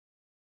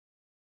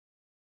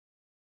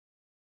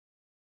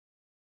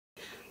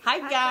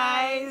Hi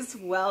guys,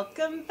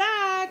 welcome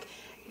back.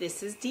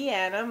 This is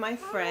Dianna, my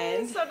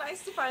friend. Hi, so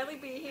nice to finally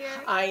be here.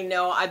 I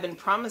know, I've been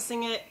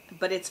promising it,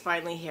 but it's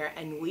finally here,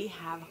 and we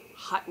have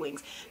hot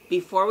wings.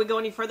 Before we go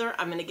any further,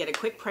 I'm going to get a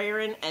quick prayer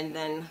in, and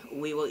then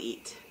we will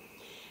eat.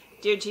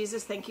 Dear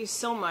Jesus, thank you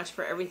so much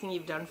for everything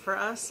you've done for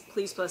us.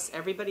 Please bless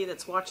everybody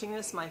that's watching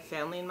this, my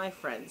family and my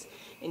friends.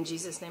 In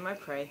Jesus' name I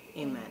pray,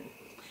 amen.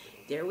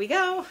 There we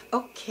go.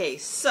 Okay,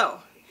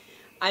 so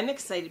I'm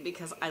excited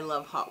because I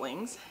love hot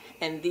wings.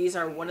 And these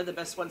are one of the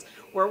best ones.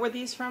 Where were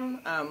these from?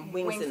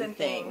 Wings and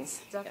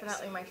Things.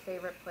 Definitely my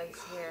favorite place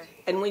here.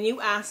 And when you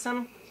ask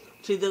them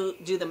to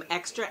do them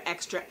extra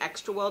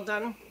well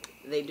done,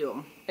 they do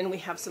them. And we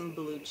have some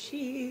blue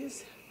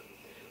cheese,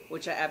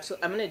 which I'm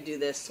going to do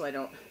this so I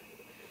don't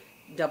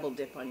double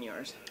dip on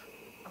yours.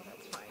 Oh,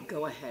 that's fine.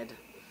 Go ahead.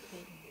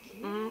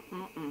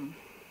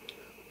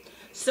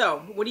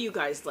 So, what do you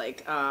guys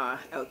like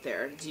out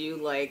there? Do you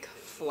like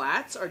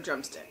flats or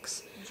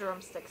drumsticks?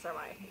 Drumsticks are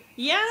mine.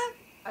 Yeah?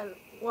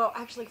 Well,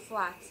 actually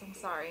flats, I'm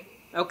sorry.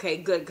 Okay,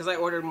 good, because I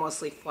ordered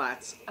mostly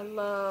flats. I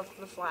love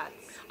the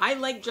flats. I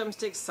like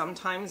drumsticks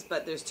sometimes,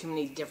 but there's too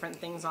many different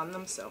things on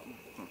them, so.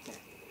 Okay.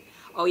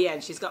 Oh yeah,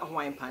 and she's got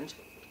Hawaiian punch.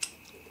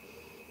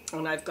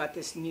 And I've got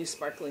this new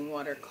sparkling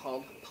water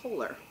called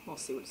Polar. We'll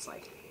see what it's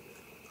like.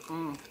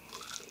 So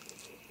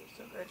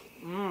good.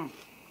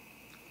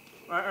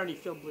 I already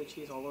feel blue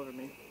cheese all over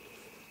me.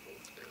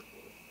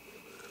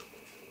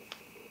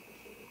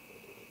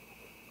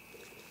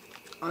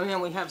 Oh yeah,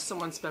 we have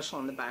someone special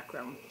in the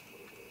background.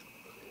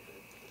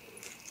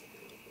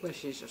 But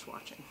she's just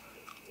watching.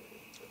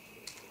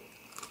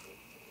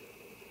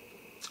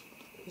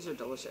 These are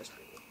delicious.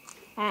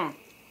 I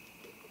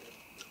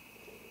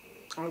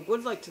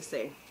would like to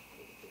say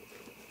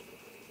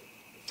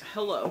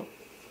hello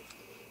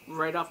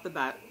right off the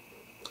bat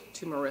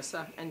to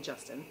Marissa and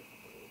Justin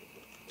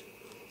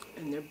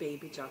and their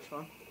baby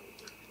Joshua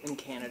in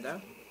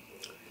Canada.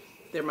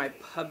 They're my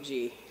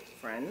PUBG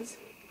friends.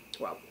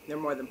 Well, they're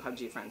more than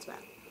PUBG friends, but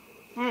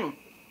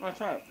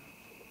that's right.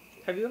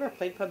 Have you ever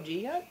played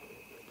PUBG yet?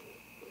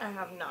 I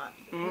have not.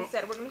 We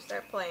said we're going to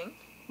start playing,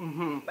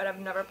 but I've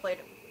never played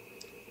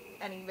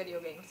any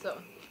video games,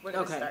 so we're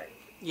going to start.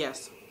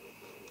 Yes.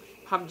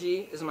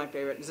 PUBG is my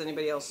favorite. Does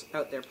anybody else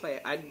out there play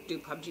it? I do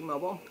PUBG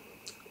Mobile.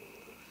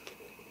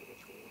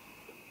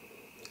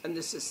 And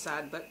this is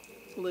sad, but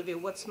Olivia,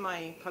 what's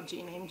my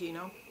PUBG name? Do you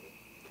know?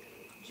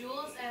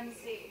 Jules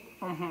MC.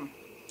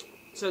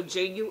 So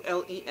Jules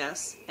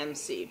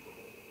MC.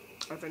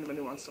 If anybody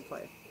wants to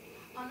play.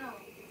 Oh no,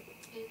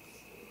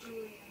 it's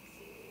Julie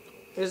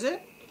MC. Is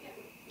it? Yeah.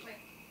 Wait.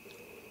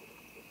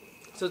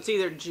 So it's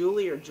either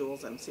Julie or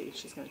Jules MC.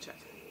 She's gonna check.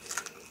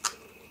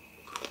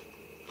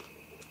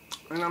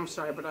 And I'm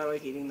sorry, but I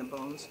like eating the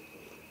bones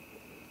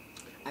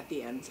at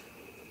the end.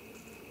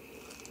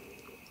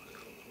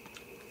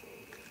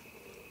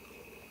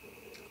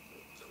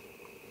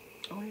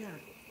 Oh yeah.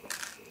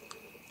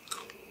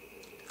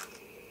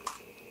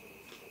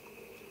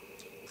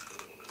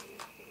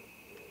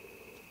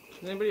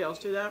 Does anybody else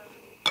do that?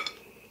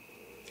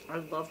 I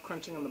love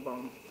crunching on the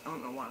bone. I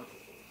don't know why.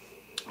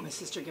 My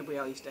sister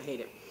Gabrielle used to hate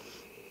it.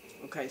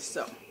 Okay,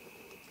 so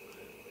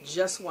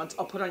just once,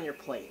 I'll put on your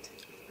plate.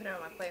 Put it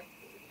on my plate.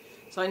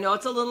 So I know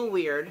it's a little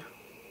weird,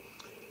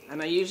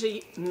 and I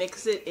usually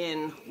mix it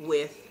in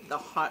with the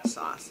hot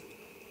sauce.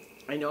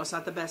 I know it's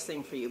not the best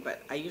thing for you,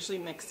 but I usually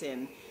mix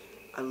in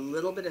a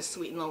little bit of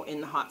sweet and low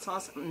in the hot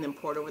sauce and then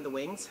pour it over the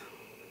wings.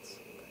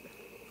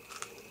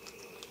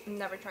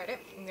 Never tried it.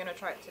 I'm going to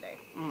try it today.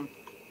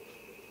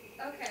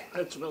 Okay.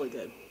 It's really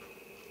good.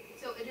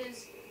 So it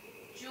is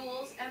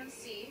Jules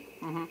MC.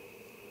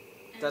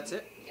 That's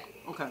it? Yeah.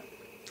 Okay.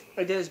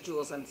 It is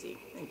Jules MC.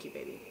 Thank you,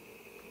 baby.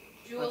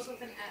 Jules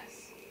with an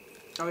S.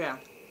 Oh, yeah.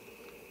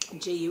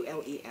 Jules.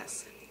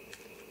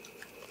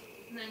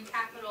 And then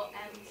capital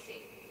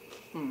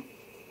MC.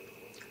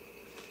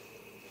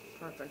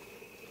 Perfect.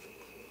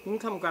 You can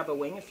come grab a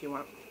wing if you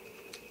want.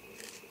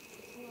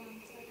 Hold on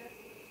a second.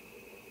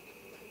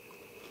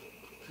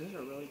 These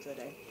are really good,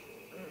 eh?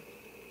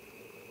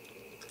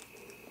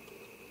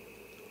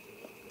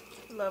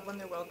 Love when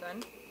they're well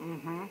done.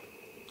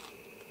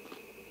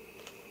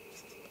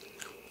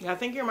 Yeah, I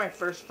think you're my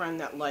first friend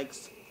that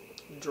likes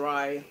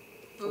dry,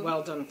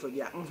 well done food.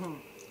 Yeah.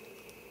 I'm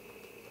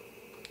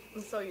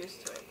so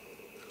used to it.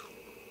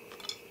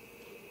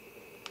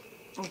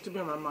 It could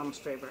be my mom's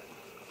favorite.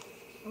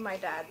 My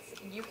dad's.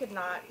 You could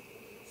not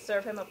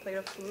serve him a plate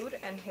of food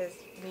and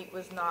his meat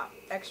was not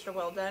extra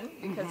well done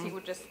because he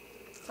would just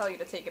tell you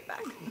to take it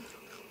back.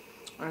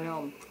 I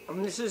know.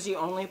 And this is the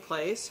only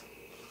place.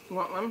 You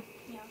want one?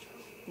 Yeah, sure.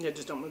 Yeah,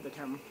 just don't move the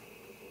camera.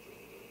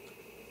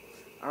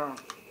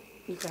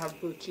 You can have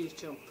blue cheese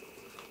too.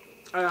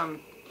 That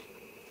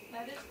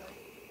is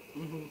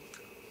good.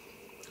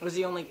 It was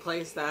the only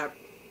place that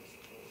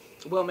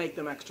will make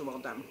them extra well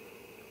done.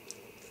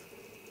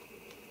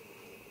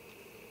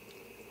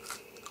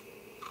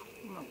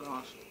 Oh my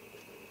gosh.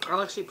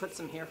 I'll actually put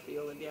some here for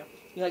you, Olivia.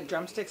 You like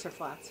drumsticks or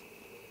flats?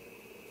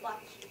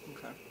 Flats.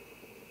 Okay.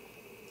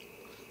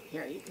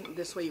 Here, you can.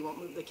 This way you won't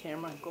move the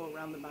camera and go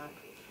around the back.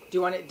 Do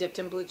you want it dipped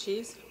in blue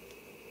cheese?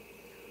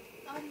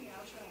 Yeah, I'll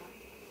try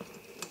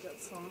that. I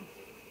got some.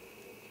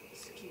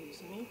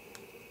 Excuse me.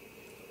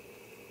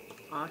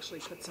 I'll actually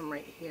put some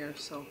right here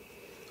so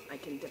I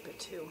can dip it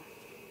too.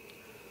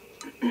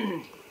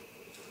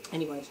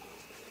 Anyways.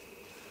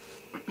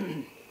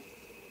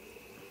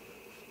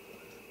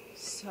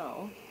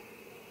 So,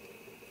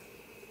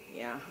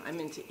 yeah, I'm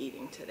into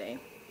eating today.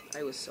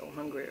 I was so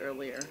hungry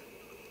earlier.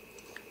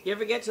 You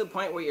ever get to the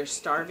point where you're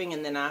starving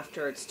and then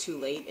after it's too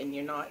late and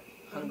you're not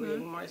hungry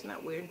anymore? Isn't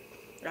that weird?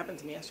 It happened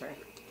to me yesterday.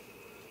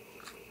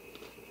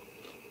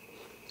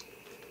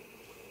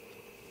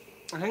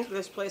 I think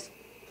this place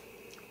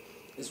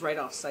is right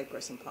off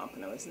Cypress in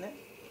Pompano, isn't it?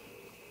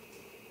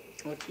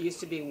 It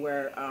used to be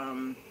where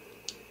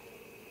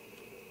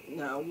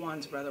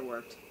Juan's brother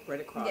worked,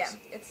 right across. Yeah,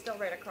 it's still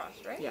right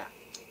across, right? Yeah.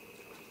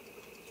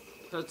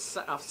 So it's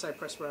off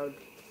Cypress Road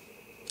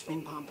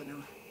in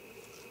Pompano.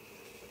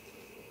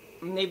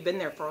 And they've been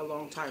there for a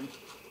long time.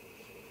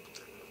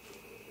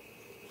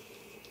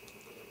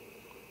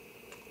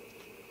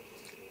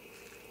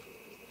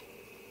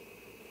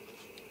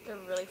 They're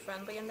really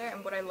friendly in there,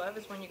 and what I love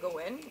is when you go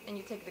in and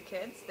you take the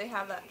kids, they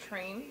have that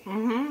train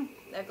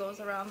that goes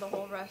around the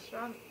whole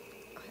restaurant,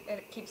 and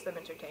it keeps them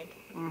entertained.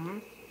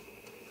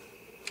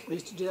 We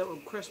used to do that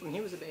with Chris when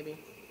he was a baby.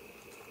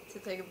 To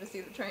take him to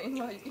see the train.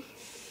 Like,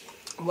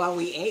 While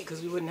we ate,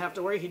 because we wouldn't have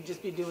to worry, he'd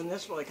just be doing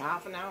this for like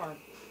half an hour.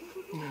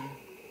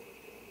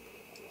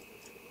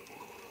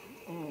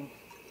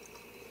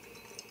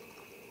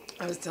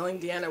 I was telling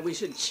Dianna we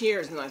should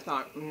cheers, and I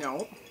thought,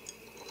 no.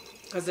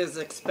 Because as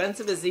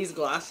expensive as these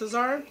glasses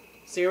are,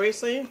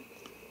 seriously,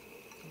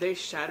 they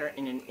shatter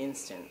in an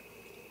instant.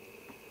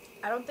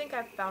 I don't think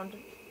I've found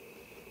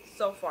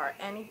so far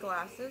any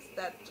glasses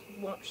that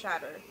won't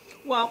shatter.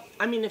 Well,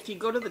 I mean, if you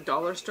go to the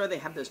dollar store, they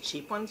have those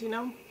cheap ones, you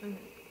know?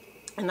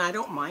 And I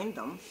don't mind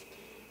them.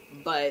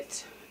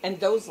 But, and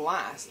those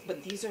last,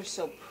 but these are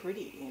so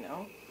pretty, you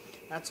know?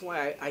 That's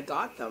why I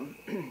got them.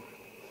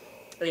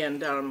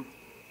 And,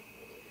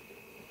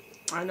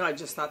 I know, I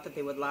just thought that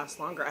they would last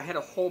longer. I had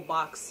a whole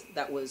box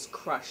that was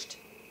crushed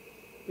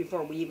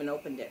before we even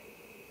opened it.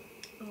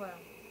 Wow.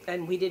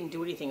 And we didn't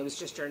do anything. It was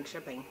just during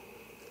shipping.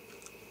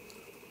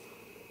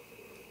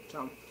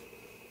 So,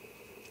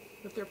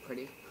 but they're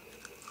pretty.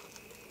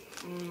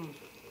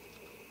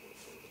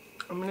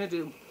 I'm going to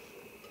do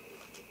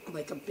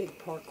like a big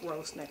pork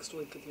roast next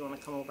week if you want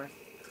to come over.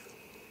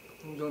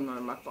 I'm doing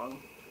another mukbang.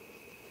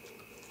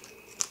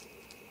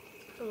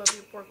 I love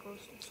your pork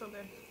roast. It's so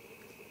good.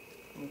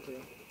 Thank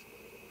you.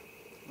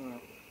 Yeah.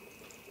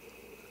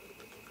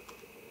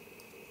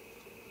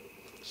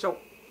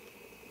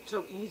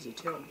 So easy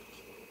too.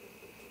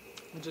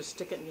 You just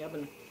stick it in the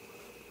oven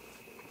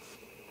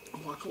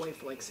and walk away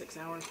for like 6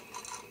 hours.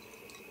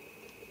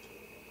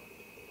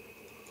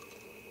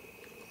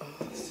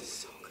 Oh, this is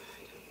so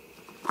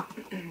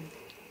good.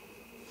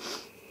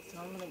 So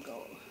I'm gonna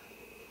go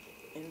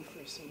in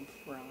for some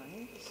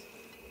fries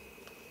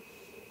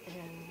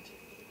and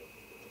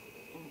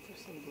in for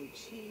some blue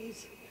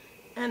cheese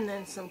and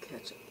then some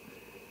ketchup.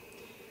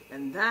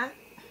 And that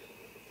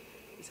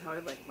is how I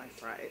like my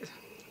fries.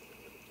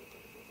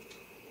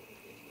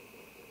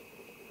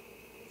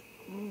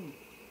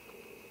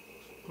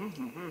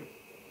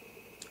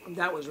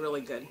 That was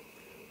really good.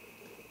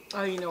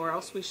 Oh, you know where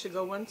else we should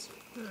go once?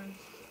 We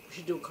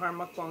should do a car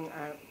mukbang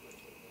at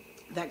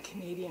that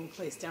Canadian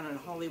place down in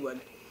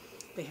Hollywood.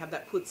 They have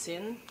that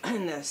poutine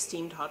and the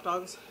steamed hot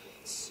dogs.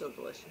 It's so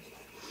delicious.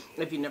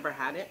 If you've never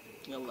had it,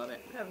 you'll love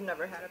it. I've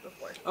never had it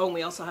before. Oh, and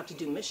we also have to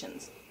do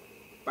missions.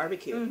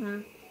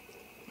 Barbecue.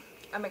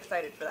 I'm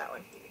excited for that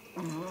one.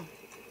 Oh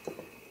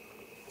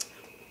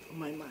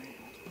my mind.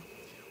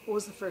 What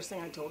was the first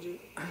thing I told you?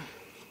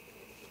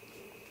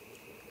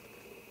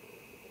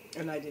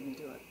 And I didn't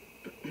do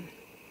it.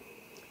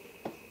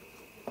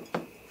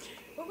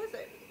 What was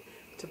it?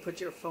 To put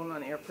your phone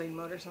on airplane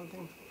mode or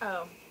something.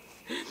 Oh.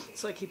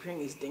 So I keep hearing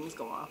these dings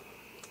go off.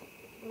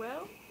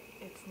 Well,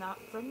 it's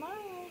not from my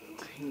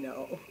end. I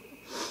know. Oh, look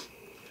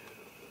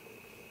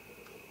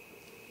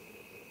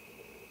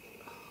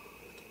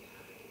at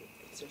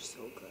that. These are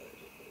so good.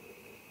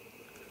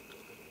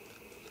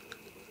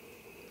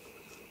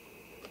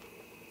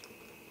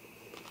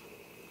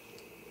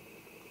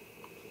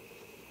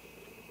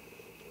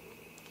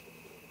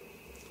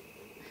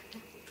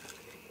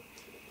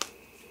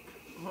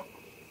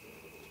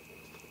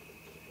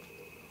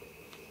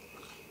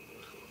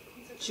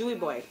 Chewy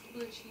boy.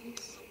 Blue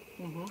cheese.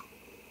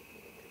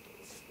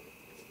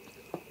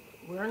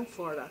 Where in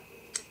Florida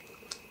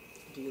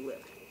do you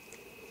live?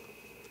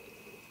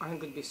 I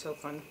think it'd be so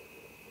fun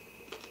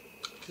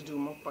to do a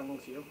mukbang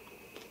with you.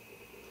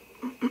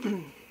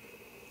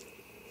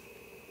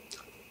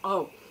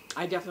 Oh,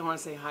 I definitely want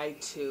to say hi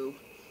to...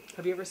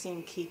 Have you ever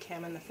seen Key,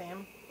 Cam, and the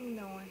Fam?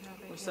 No, I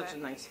haven't. They're such a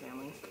nice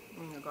family.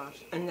 Oh my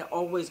gosh. And they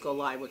always go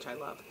live, which I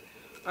love.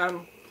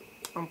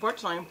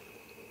 Unfortunately,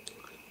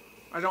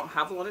 I don't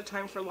have a lot of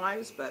time for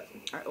lives, but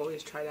I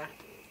always try to.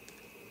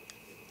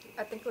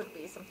 I think it would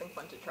be something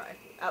fun to try,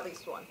 at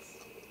least once.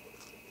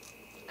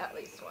 At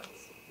least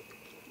once.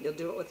 You'll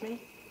do it with me?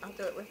 I'll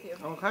do it with you.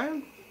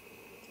 Okay.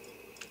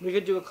 We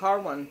could do a car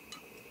one.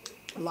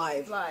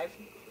 Live. Live.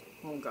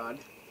 Oh, God.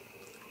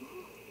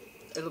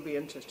 It'll be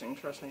interesting,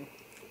 trust me.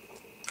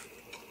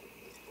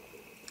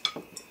 I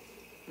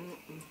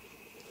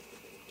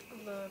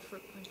love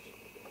fruit punch.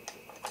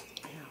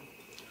 Yeah.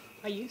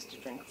 I used to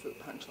drink fruit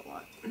punch a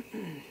lot.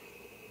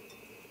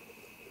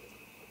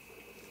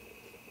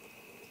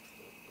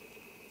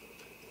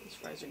 These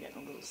fries are getting a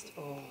little...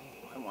 oh,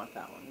 I want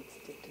that one. It's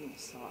dipped in the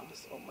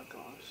sauce. Oh, my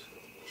gosh.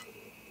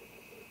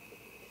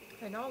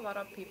 I know a lot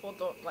of people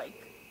don't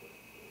like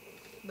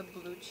the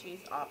blue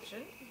cheese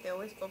option. They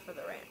always go for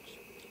the ranch.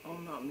 Oh,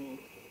 not me.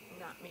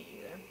 Not me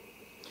either.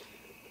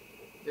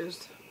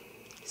 There's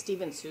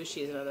Steven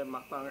Sushi is another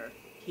mukbanger.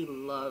 He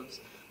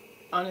loves...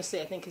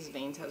 honestly, I think his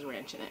veins has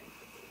ranch in it.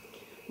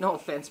 No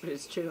offense, but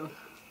it's true.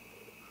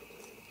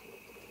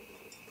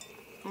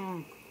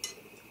 Mmm.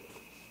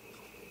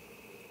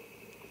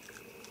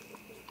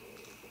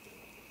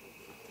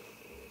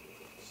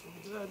 So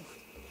good.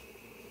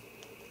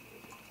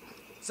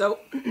 So,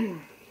 to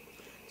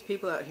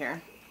people out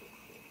here,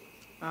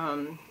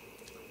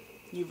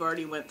 you've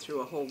already went through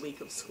a whole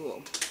week of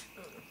school.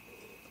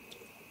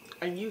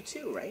 And you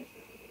too, right?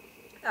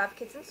 I have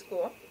kids in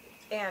school,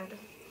 and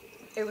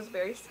it was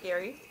very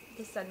scary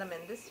to send them in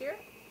this year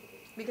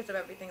because of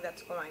everything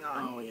that's going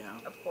on. Oh, yeah.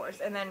 Of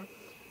course. And then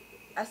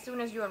as soon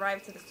as you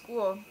arrive to the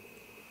school,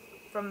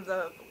 from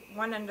the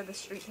one end of the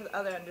street to the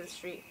other end of the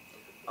street,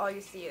 all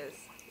you see is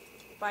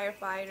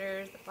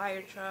firefighters, the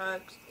fire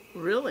trucks.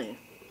 Really?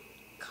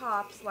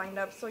 Cops lined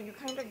up, so you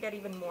kind of get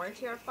even more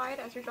terrified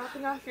as you're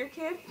dropping off your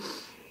kid.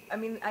 I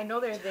mean, I know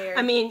they're there.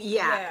 I mean,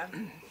 yeah.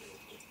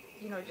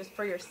 You know, just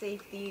for your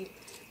safety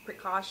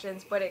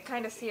precautions, but it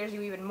kind of scares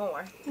you even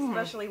more,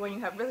 especially when you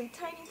have really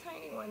tiny,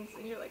 tiny ones,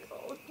 and you're like,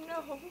 oh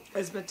no.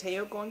 Is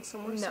Mateo going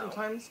somewhere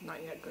sometimes?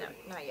 Not yet. Good. No,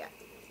 not yet.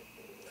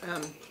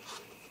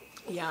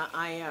 Yeah,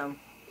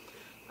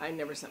 I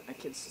never sent my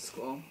kids to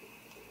school,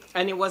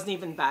 and it wasn't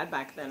even bad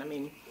back then. I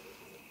mean,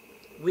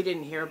 we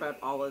didn't hear about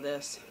all of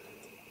this.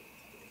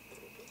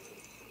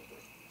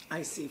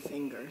 I see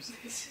fingers.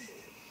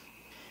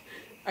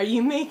 Are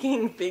you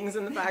making things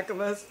in the back of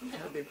us?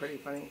 That would be pretty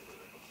funny.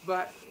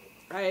 But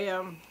I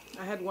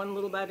had one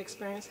little bad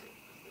experience.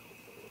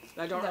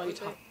 I don't really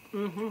talk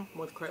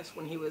with Chris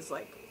when he was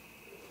like,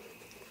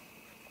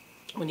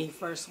 when he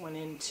first went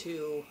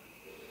into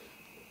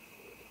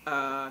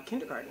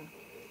kindergarten.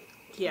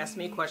 He asked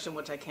me a question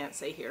which I can't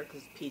say here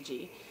because it's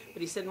PG.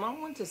 But he said,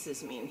 "Mom, what does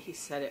this mean?" He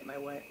said it, and I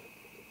went,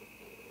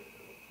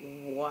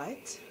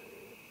 "What?"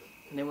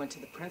 And they went to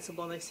the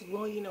principal, and they said,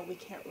 "Well, you know, we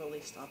can't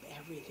really stop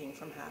everything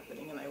from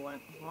happening." And I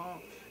went,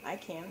 "Well, I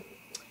can."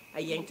 I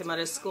yanked him out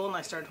of school, and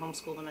I started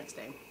homeschool the next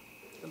day.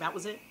 And that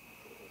was it.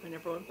 I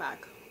never went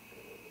back.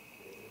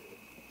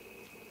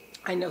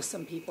 I know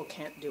some people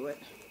can't do it.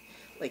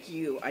 Like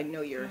you, I know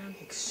you're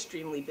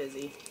extremely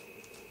busy.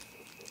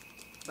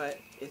 But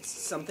it's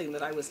something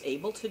that I was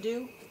able to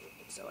do,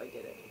 so I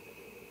did it.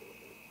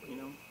 You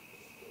know?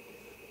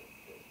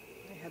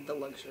 I had the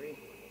luxury.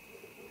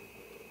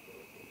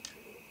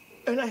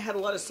 And I had a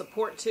lot of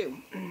support, too.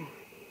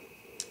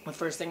 The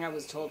first thing I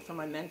was told from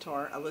my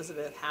mentor,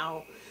 Elizabeth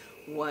Howe,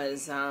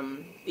 was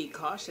be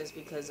cautious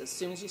because as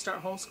soon as you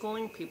start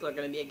homeschooling, people are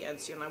going to be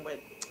against you. And I went,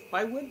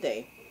 why would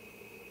they?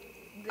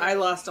 I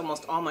lost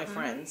almost all my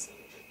friends.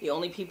 The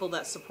only people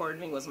that supported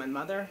me was my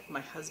mother,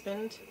 my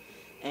husband,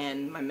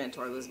 and my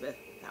mentor, Elizabeth.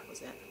 That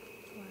was it.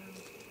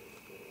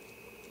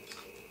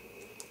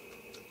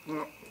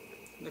 Wow.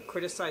 The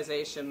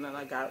criticization that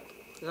I got,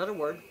 is that a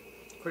word?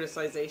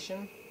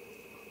 Criticization?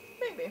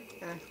 Maybe.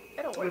 Yeah.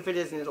 It'll work. If it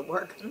isn't, it'll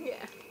work. Yeah.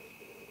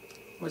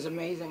 It was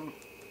amazing.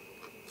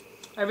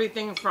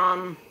 Everything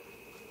from,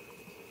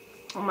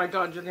 oh my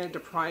God, you're going to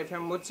deprive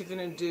him. What's he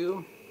going to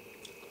do?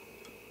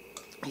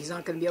 He's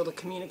not going to be able to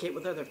communicate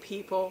with other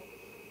people.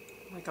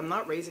 Like, I'm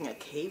not raising a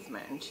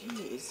caveman.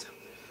 Jeez.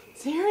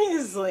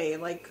 Seriously.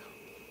 Like,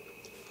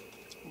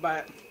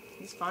 but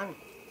he's fine.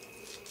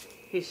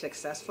 He's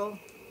successful.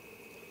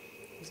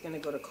 He's going to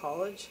go to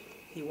college.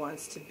 He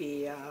wants to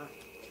be a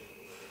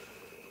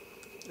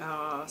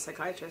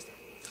psychiatrist.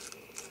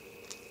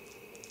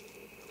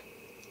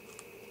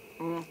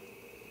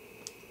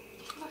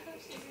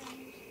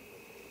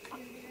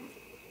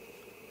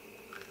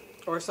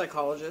 Or a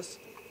psychologist.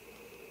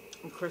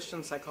 A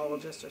Christian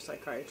psychologist or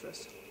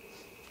psychiatrist.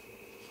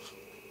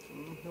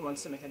 Who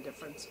wants to make a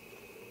difference.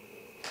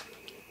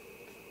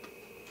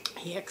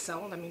 He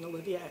excelled. I mean,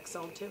 Olivia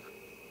excelled too.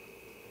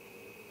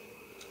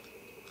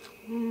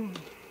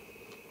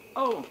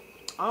 Oh,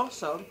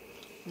 also,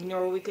 you know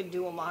where we could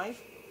do a live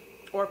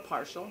or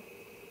partial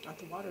at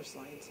the water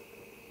slides.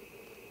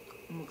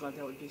 Oh my God,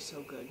 that would be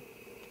so good.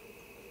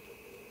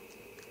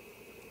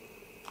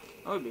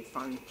 That would be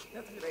fun.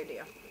 That's a good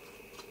idea.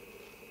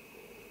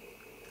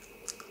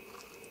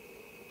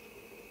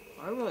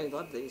 I really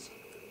love these.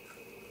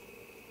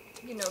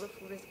 You know the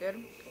food is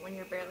good when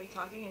you're barely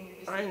talking and you're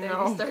just I sitting there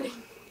know. and starting.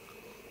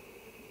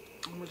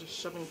 We're just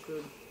shoving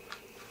food.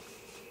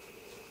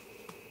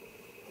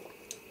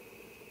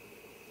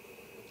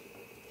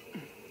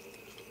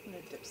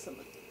 some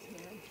of these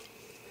here.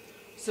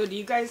 So do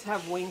you guys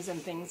have wings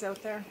and things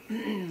out there?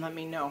 Let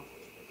me know.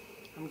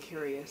 I'm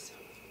curious.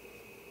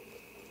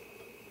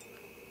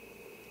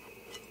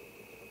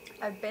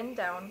 I've been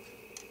down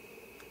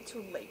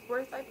to Lake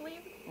Worth, I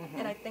believe,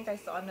 and I think I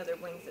saw another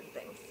Wings and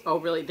Things. Oh,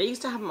 really? They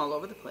used to have them all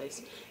over the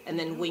place. And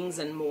then Wings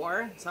and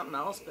More, something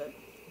else, but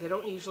they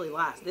don't usually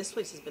last. This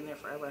place has been there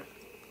forever.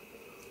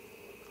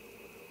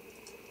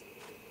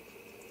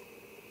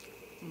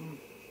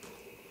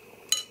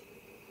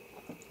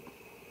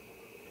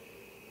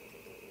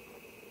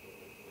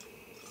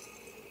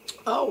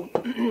 Oh,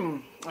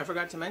 I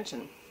forgot to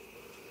mention,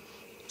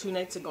 2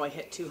 nights ago I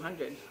hit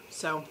 200.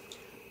 So,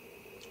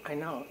 I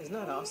know, isn't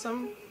that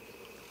awesome?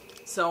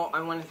 So,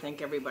 I want to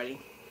thank everybody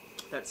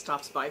that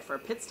stops by for a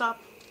pit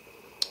stop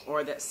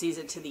or that sees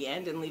it to the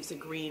end and leaves a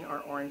green or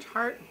orange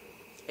heart.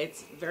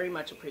 It's very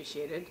much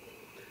appreciated.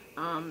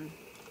 I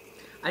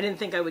didn't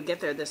think I would get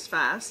there this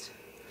fast,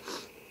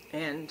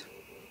 and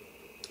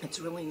it's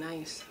really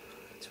nice.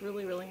 It's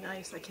really, really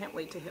nice. I can't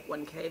wait to hit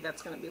 1K.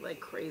 That's going to be like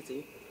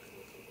crazy.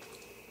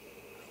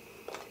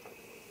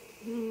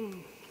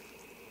 I'm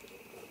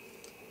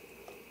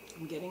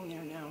getting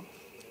there now.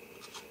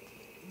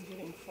 I'm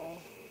getting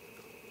full.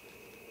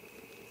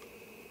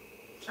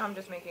 I'm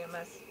just making a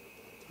mess.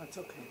 That's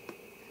okay.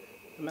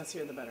 The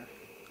messier the better.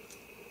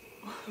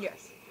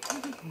 Yes.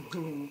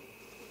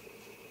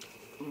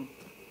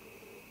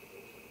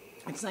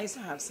 It's nice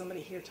to have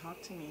somebody here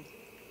talk to me,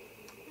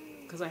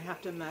 because I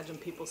have to imagine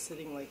people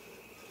sitting like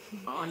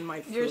on my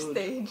food. Your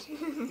stage.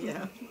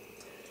 Yeah.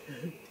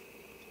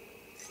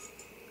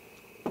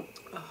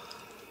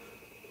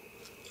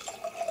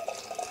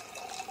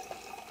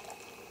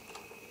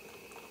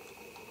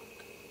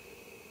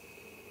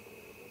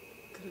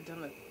 Could have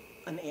done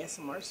an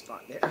ASMR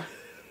spot there.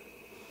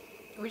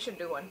 We should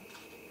do one.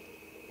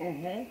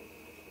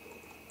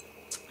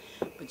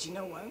 But you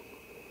know what?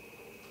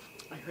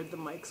 I heard the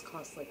mics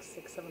cost like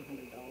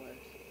 $600-700.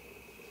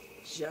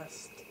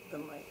 Just the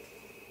mic.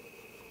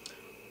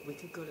 We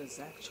could go to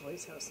Zach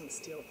Choi's house and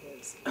steal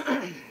his.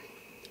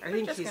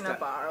 We're just gonna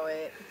borrow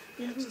it.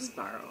 Yeah, just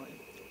borrow it.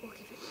 We'll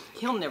give it.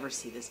 He'll never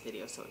see this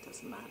video, so it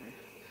doesn't matter.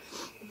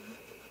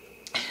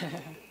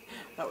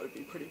 That would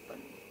be pretty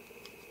funny.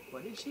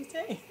 What did she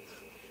say?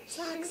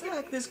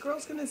 Zach, this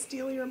girl's gonna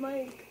steal your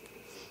mic.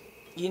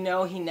 You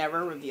know, he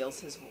never reveals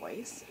his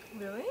voice.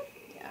 Really?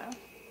 Yeah.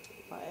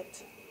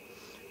 But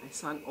I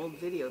saw an old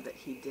video that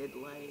he did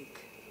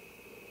like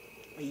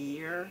a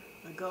year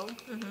ago.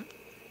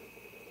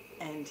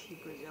 And he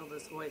revealed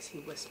his voice. He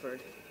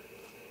whispered.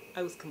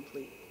 I was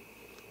complete.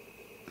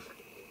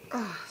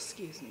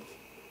 Excuse me.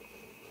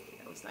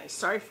 That was nice.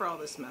 Sorry for all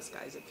this mess,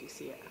 guys, if you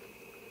see it.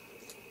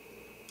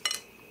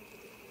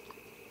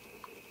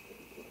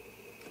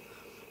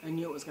 I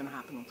knew it was going to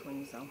happen with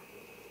wings, though.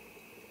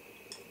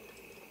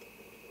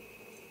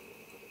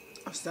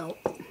 So,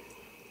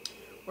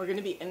 we're going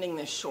to be ending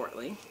this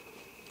shortly.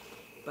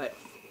 But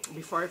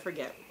before I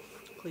forget,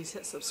 please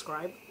hit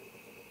subscribe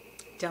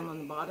down on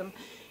the bottom.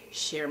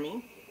 Share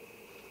me.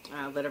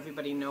 Let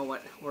everybody know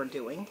what we're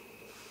doing.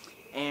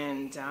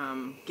 And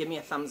give me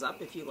a thumbs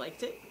up if you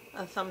liked it.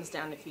 A thumbs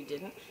down if you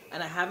didn't.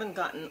 And I haven't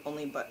gotten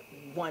only but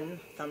 1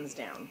 thumbs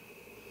down.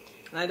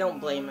 And I don't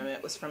blame him.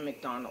 It was from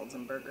McDonald's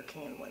and Burger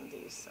King and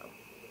Wendy's. So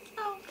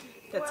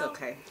that's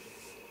okay.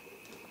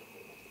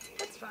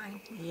 That's fine.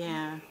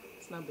 Yeah.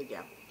 It's no big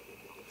deal.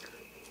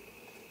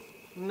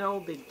 No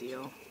big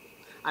deal.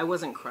 I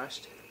wasn't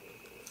crushed.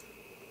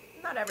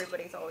 Not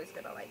everybody's always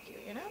gonna like you,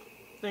 you know?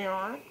 They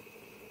aren't?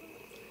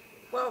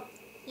 Well,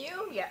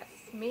 you, yes.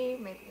 Me,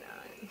 maybe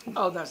not.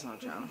 Oh, that's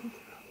not true.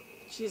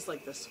 She's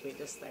like the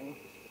sweetest thing,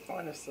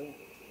 honestly.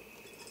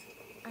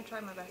 I try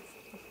my best.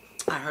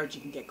 I heard you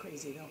can get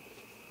crazy, though.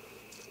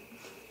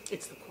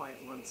 It's the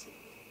quiet ones.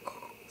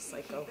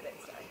 Psycho. Keep it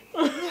inside.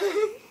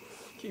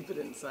 Keep it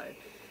inside.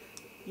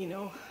 You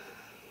know,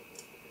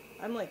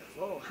 I'm like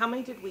full. How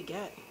many did we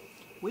get?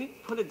 We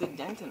put a good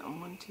dent in them.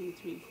 1, 2,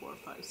 3, 4,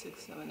 5,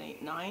 6, 7,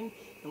 8, 9.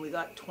 And we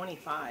got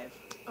 25.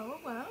 Oh,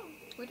 wow.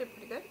 We did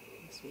pretty good.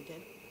 Yes, we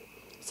did.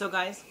 So,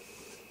 guys,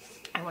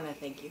 I want to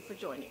thank you for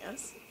joining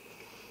us.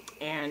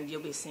 And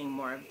you'll be seeing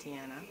more of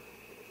Dianna.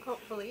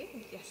 Hopefully.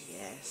 Yes.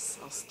 Yes,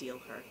 I'll steal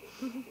her.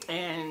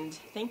 And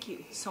thank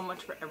you so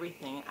much for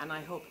everything. And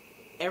I hope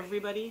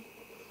everybody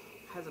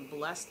has a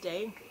blessed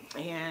day.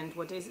 And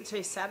what day is it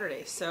today?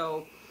 Saturday.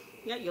 So,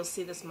 yeah, you'll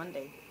see this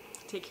Monday.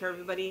 Take care,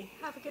 everybody.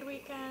 Have a good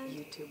weekend.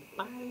 You too.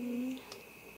 Bye.